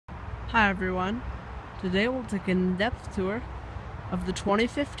Hi everyone, today we'll take an in-depth tour of the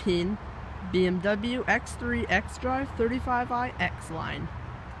 2015 BMW X3 xDrive35i xLine.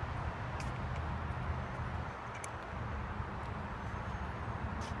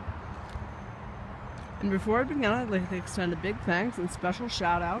 And before I begin, I'd like to extend a big thanks and special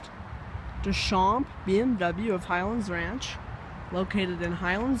shout out to Champ BMW of Highlands Ranch, located in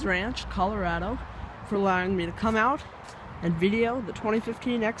Highlands Ranch, Colorado, for allowing me to come out and video the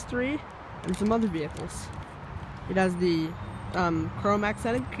 2015 X3 and some other vehicles. It has the chrome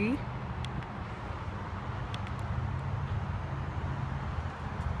accented key,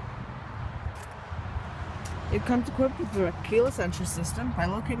 it comes equipped with a keyless entry system. By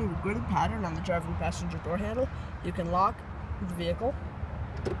locating the gridded pattern on the driver and passenger door handle, you can lock the vehicle.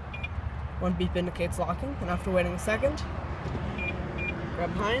 One beep indicates locking, and after waiting a second,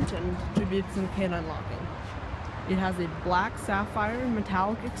 grab behind and two beeps indicate unlocking. It has a black sapphire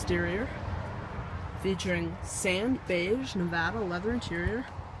metallic exterior featuring sand beige Nevada leather interior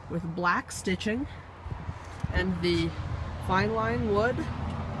with black stitching and the fine line wood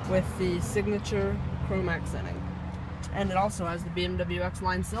with the signature chrome accenting. And it also has the BMW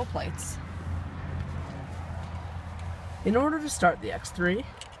xLine sill plates. In order to start the X3,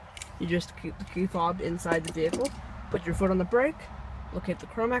 you just keep the key fob inside the vehicle, put your foot on the brake, locate the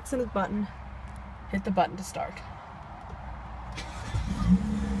chrome accented button, hit the button to start.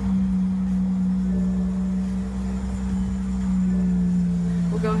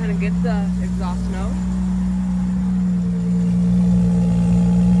 We'll go ahead and get the exhaust note.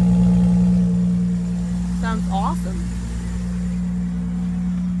 Sounds awesome.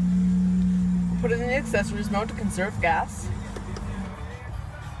 We'll put it in the accessories mode to conserve gas.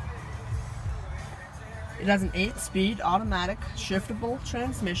 It has an 8-speed automatic shiftable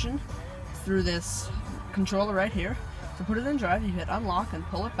transmission through this controller right here. To put it in drive, you hit unlock and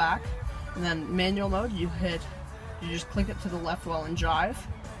pull it back, and then manual mode, you just click it to the left while in drive,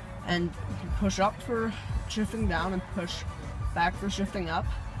 and you can push up for shifting down and push back for shifting up.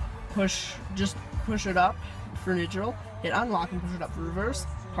 Just push it up for neutral, hit unlock and push it up for reverse.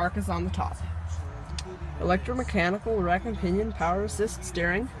 Park is on the top. Electromechanical rack and pinion power assist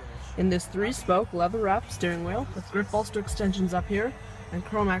steering in this 3-spoke leather wrapped steering wheel with grip bolster extensions up here and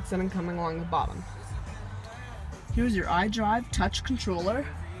chrome accenting coming along the bottom. Here's your iDrive touch controller,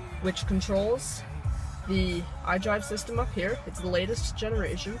 which controls the iDrive system up here. It's the latest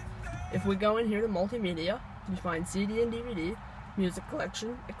generation. If we go in here to multimedia, you find CD and DVD, music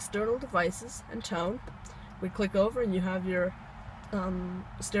collection, external devices, and tone. We click over and you have your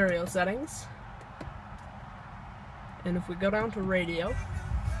stereo settings. And if we go down to radio,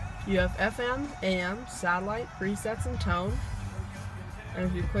 you have FM, AM, satellite, presets, and tone. And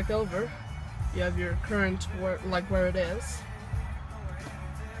if you click over, you have your current, where it is.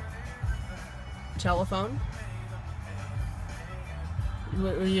 Telephone.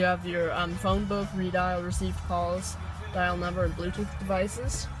 You have your phone book, redial, received calls, dial number, and Bluetooth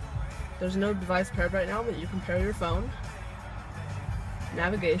devices. There's no device paired right now, but you can pair your phone.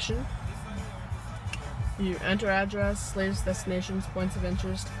 Navigation. You enter address, latest destinations, points of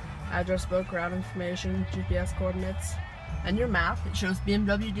interest, address book, route information, GPS coordinates, and your map. It shows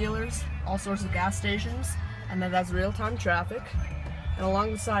BMW dealers, all sorts of gas stations, and it has real-time traffic. And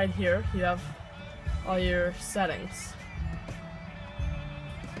along the side here, you have all your settings.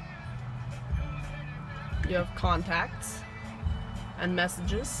 You have contacts and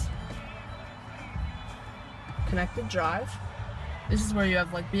messages, connected drive. This is where you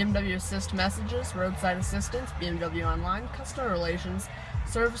have like BMW Assist messages, roadside assistance, BMW Online, customer relations,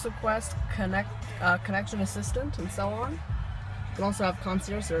 service request, connection assistant, and so on. You can also have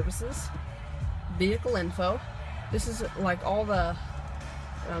concierge services, vehicle info. This is like all the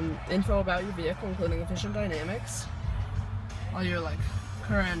info about your vehicle, including efficient dynamics, all your like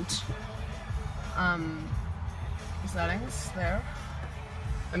current settings there.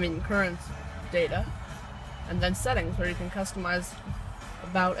 Current data, and then settings where you can customize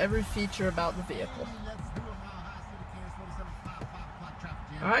about every feature about the vehicle.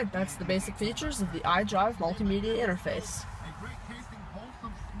 Alright, that's the basic features of the iDrive multimedia interface.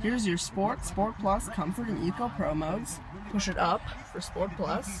 Here's your Sport, Sport Plus, Comfort, and Eco Pro modes. Push it up for Sport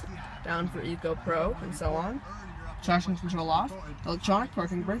Plus, down for Eco Pro, and so on. Traction control off, electronic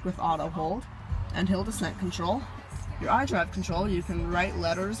parking brake with auto hold, and hill descent control. Your iDrive control, you can write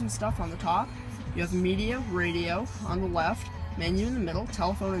letters and stuff on the top. You have media, radio on the left, menu in the middle,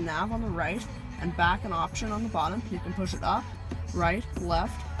 telephone and nav on the right, and back and option on the bottom. You can push it up, right,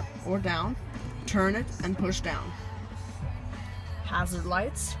 left, or down, turn it, and push down. Hazard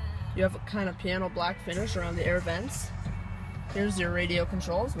lights. You have a kind of piano black finish around the air vents. Here's your radio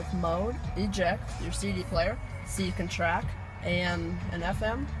controls with mode, eject, your CD player, so you can track AM and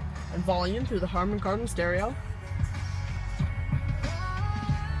FM, and volume through the Harman Kardon stereo.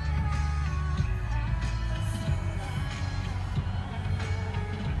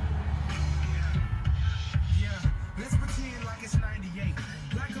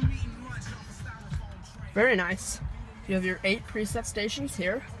 Very nice. You have your 8 preset stations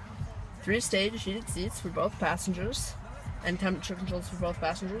here, 3-stage heated seats for both passengers, and temperature controls for both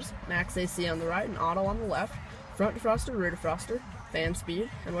passengers, max AC on the right and auto on the left, front defroster, rear defroster, fan speed,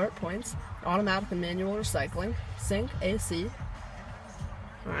 and where it points, automatic and manual recycling, sync, AC.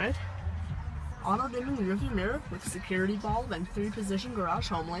 Alright. Auto dimming rearview mirror with security bulb and 3-position garage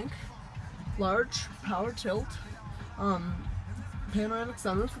home link, large power tilt, panoramic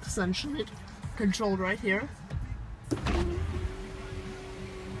sunroof with sunshade, controlled right here.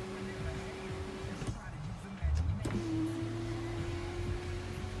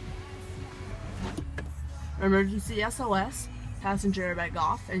 Emergency SOS, passenger airbag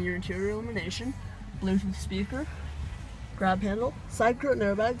off, and your interior illumination, Bluetooth speaker, grab handle, side curtain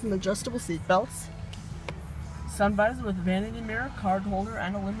airbags, and adjustable seat belts, sun visor with vanity mirror, card holder,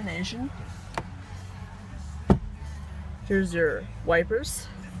 and illumination. Here's your wipers,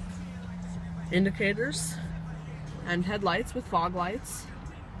 indicators, and headlights with fog lights.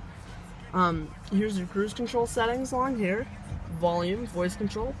 Here's your cruise control settings along here, volume, voice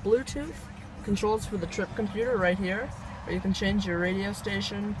control, Bluetooth, controls for the trip computer right here, where you can change your radio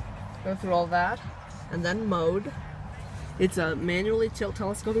station, go through all that, and then mode. It's a manually tilt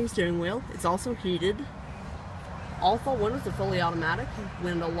telescoping steering wheel. It's also heated. All 4 windows are fully automatic,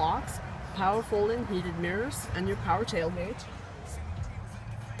 window locks, power folding heated mirrors, and your power tailgate.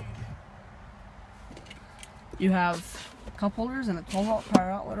 You have cup holders and a 12-volt power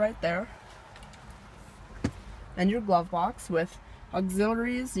outlet right there. And your glove box with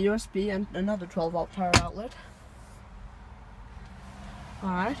auxiliaries, USB, and another 12-volt power outlet.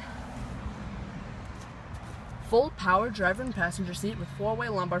 Alright. Full power driver and passenger seat with 4-way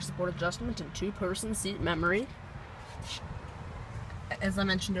lumbar support adjustment and 2-person seat memory. As I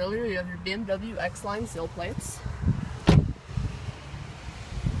mentioned earlier, you have your BMW X-Line sill plates.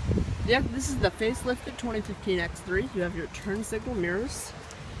 Yeah, this is the facelifted 2015 X3. You have your turn signal mirrors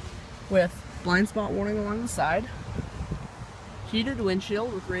with blind spot warning along the side, heated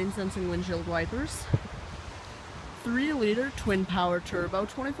windshield with rain sensing windshield wipers, 3-liter twin power turbo,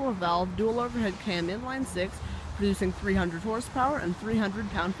 24-valve dual overhead cam inline 6, producing 300 horsepower and 300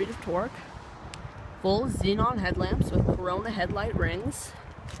 pound-feet of torque, full xenon headlamps with Corona headlight rings,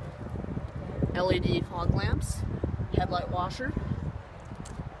 LED fog lamps, headlight washer,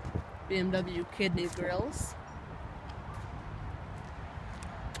 BMW kidney grills,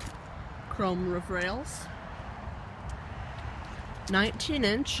 chrome roof rails,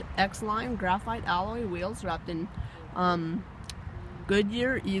 19-inch xLine graphite alloy wheels wrapped in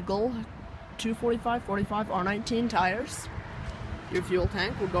Goodyear Eagle 245/45 R19 tires. Your fuel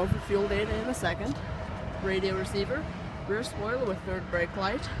tank will go for fuel data in a second. Radio receiver, rear spoiler with 3rd brake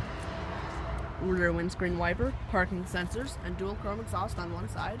light, rear windscreen wiper, parking sensors, and dual chrome exhaust on one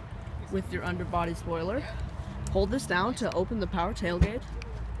side with your underbody spoiler. Hold this down to open the power tailgate.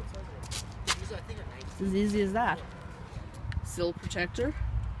 It's as easy as that. Sill protector,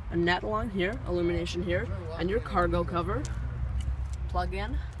 a net along here, illumination here, and your cargo cover. Plug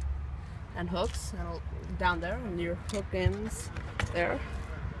in and hooks and down there, and your hook ends there.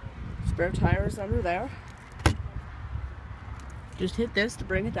 Spare tires under there. Just hit this to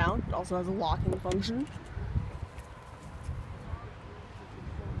bring it down. It also has a locking function.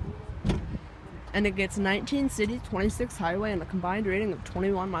 And it gets 19 city, 26 highway, and a combined rating of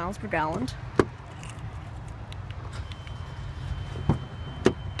 21 miles per gallon.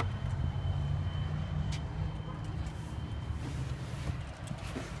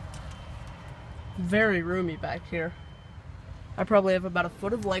 Very roomy back here. I probably have about a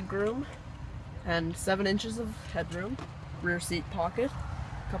foot of leg room and 7 inches of headroom. Rear seat pocket,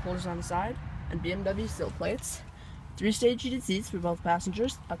 cup holders on the side, and BMW sill plates. 3-stage heated seats for both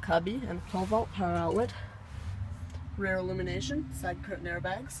passengers, a cubby, and a 12-volt power outlet. Rear illumination, side curtain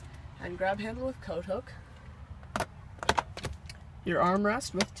airbags, and grab handle with coat hook. Your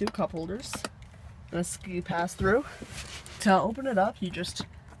armrest with 2 cup holders, and a ski pass-through. To open it up, you just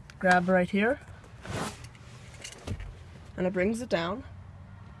grab right here, and it brings it down.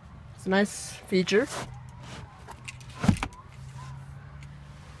 It's a nice feature.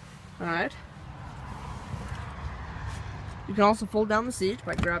 Alright. You can also fold down the seat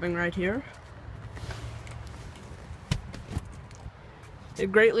by grabbing right here.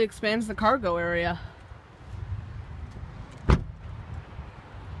 It greatly expands the cargo area.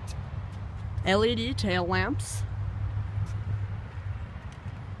 LED tail lamps.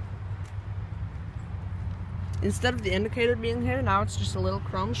 Instead of the indicator being here, now it's just a little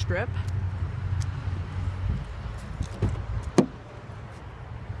chrome strip.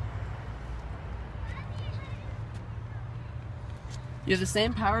 You have the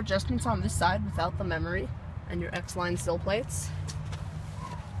same power adjustments on this side without the memory and your xLine sill plates.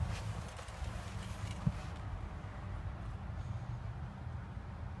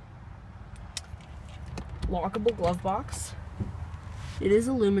 Lockable glove box. It is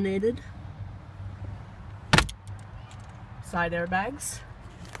illuminated. Side airbags.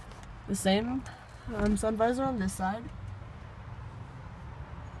 The same sun visor on this side.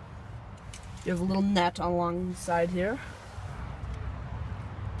 You have a little net along the side here.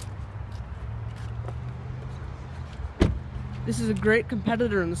 This is a great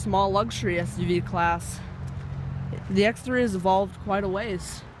competitor in the small luxury SUV class. The X3 has evolved quite a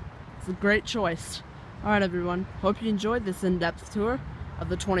ways. It's a great choice. Alright everyone, hope you enjoyed this in-depth tour of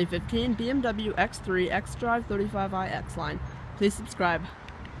the 2015 BMW X3 xDrive35i xLine. Please subscribe.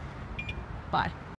 Bye.